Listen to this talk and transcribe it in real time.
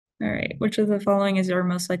All right. Which of the following is your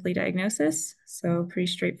most likely diagnosis? So pretty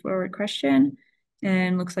straightforward question.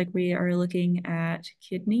 And looks like we are looking at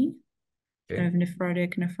kidney, kind Okay. of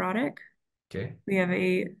nephrotic. Okay. We have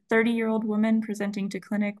a 30-year-old woman presenting to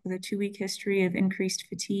clinic with a 2-week history of increased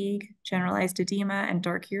fatigue, generalized edema, and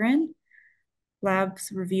dark urine.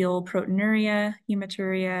 Labs reveal proteinuria,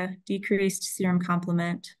 hematuria, decreased serum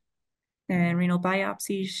complement, and renal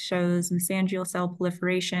biopsy shows mesangial cell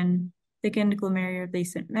proliferation, thickened glomerular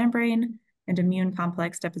basement membrane, and immune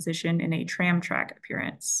complex deposition in a tram track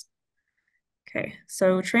appearance. Okay,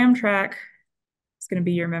 so tram track is going to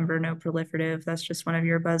be your member no proliferative. That's just one of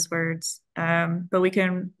your buzzwords. But we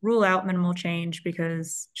can rule out minimal change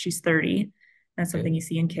because she's 30. That's Okay. something you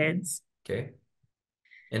see in kids. Okay.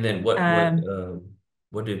 And then Um,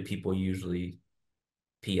 what do people usually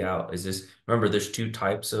pee out? Is this, remember, there's two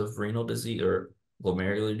types of renal disease or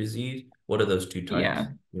glomerular disease. What are those two types? yeah,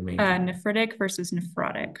 Your main two. nephritic versus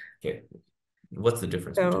nephrotic. Okay. What's the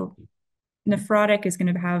difference between So two? nephrotic is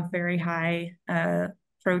going to have very high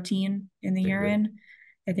protein in the Okay, good. urine.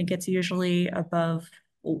 I think it's usually above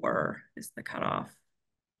 4 is the cutoff.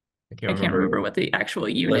 I can't I can't remember remember. what the actual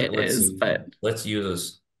unit Let's is, see. but Let's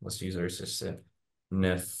use our assistant.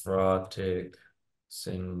 Nephrotic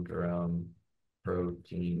syndrome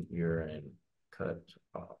protein urine cut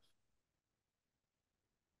off.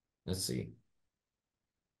 Let's see.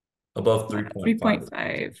 Above 3.5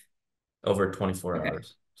 3.5. over 24 Okay.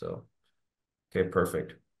 hours. So, okay,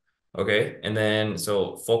 perfect. Okay, and then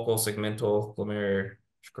so focal segmental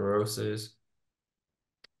glomerulosclerosis.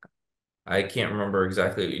 I can't remember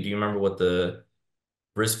exactly. Do you remember what the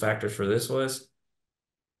risk factors for this was?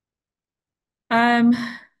 Um,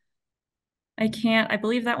 I can't, I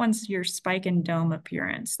believe that one's your spike and dome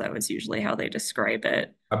appearance. That was usually how they describe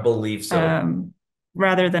it. I believe so. Um,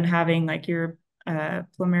 Rather than having like your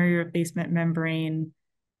glomerular basement membrane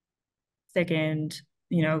thickened,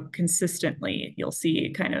 consistently, you'll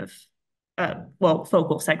see kind of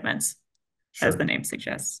focal segments, as the Sure. name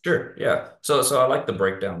suggests. Sure. Yeah. So I like the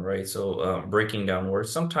breakdown, right? So breaking down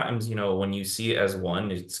words. Sometimes, when you see it as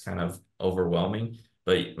one, it's kind of overwhelming,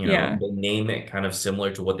 but Yeah. they name it kind of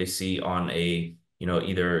similar to what they see on a,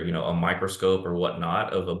 either, a microscope or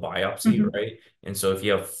whatnot of a biopsy, Hmm. right? And so if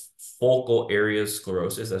you have focal area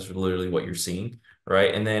sclerosis, that's literally what you're seeing,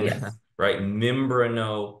 right? And then Yes. right,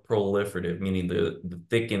 membranoproliferative, meaning the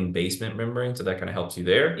thickened basement membrane. So that kind of helps you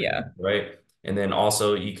there, Yeah. right? And then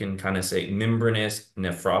also you can kind of say membranous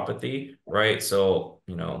nephropathy, right? So,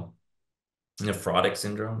 nephrotic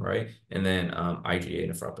syndrome, right? And then IgA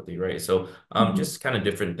nephropathy, right? So Hmm. just kind of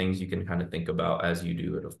different things you can kind of think about as you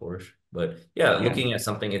do it, of course. But yeah, Yeah. looking at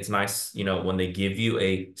something, it's nice, when they give you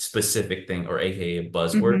a specific thing or AKA a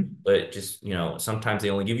buzzword, Hmm. but just, sometimes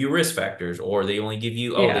they only give you risk factors or they only give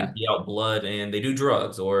you, oh, they Yeah. pee out blood and they do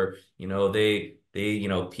drugs or, they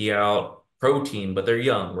pee out protein, but they're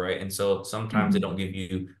young, right? And so sometimes they don't Hmm. give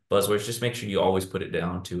you buzzwords. Just make sure you always put it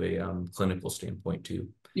down to a clinical standpoint too.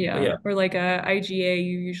 But Yeah. yeah, Or like a IgA,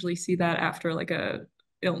 you usually see that after like a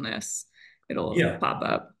illness. It'll yeah, pop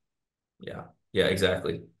up. yeah, yeah,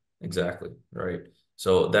 exactly. Exactly. Right.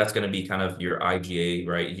 So that's going to be kind of your IgA,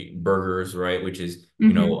 right? Burgers, right? Which is,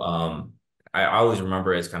 Hmm. I always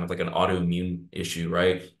remember it as kind of like an autoimmune issue,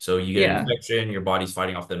 right? So you get an Yeah. infection, your body's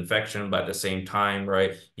fighting off the infection, but at the same time,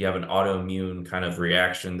 right, you have an autoimmune kind of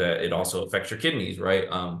reaction that it also affects your kidneys, right?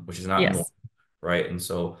 Which is not normal, Yes. right? And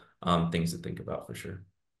so, things to think about for sure.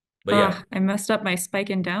 But yeah, Ah, I messed up my spike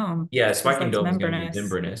and dome yeah, because spike and that's dome is going to be membranous.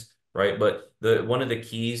 membranous, right? But the one of the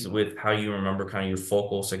keys with how you remember kind of your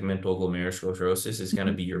focal segmental glomerulosclerosis is going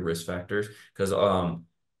to Mhm. be your risk factors. Because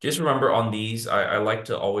just remember on these, I like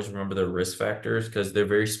to always remember the risk factors because they're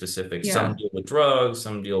very specific. Some Yeah. deal with drugs,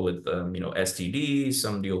 some deal with STDs,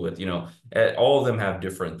 some deal with all of them have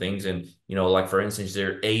different things. And like for instance,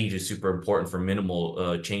 their age is super important for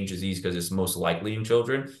minimal change disease because it's most likely in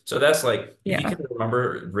children. So that's like if you Yeah. can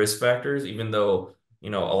remember risk factors, even though a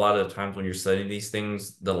lot of the times when you're studying these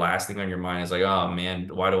things, the last thing on your mind is like, oh man,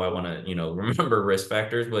 why do I want to, remember risk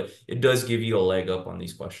factors? But it does give you a leg up on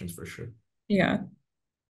these questions for sure. Yeah.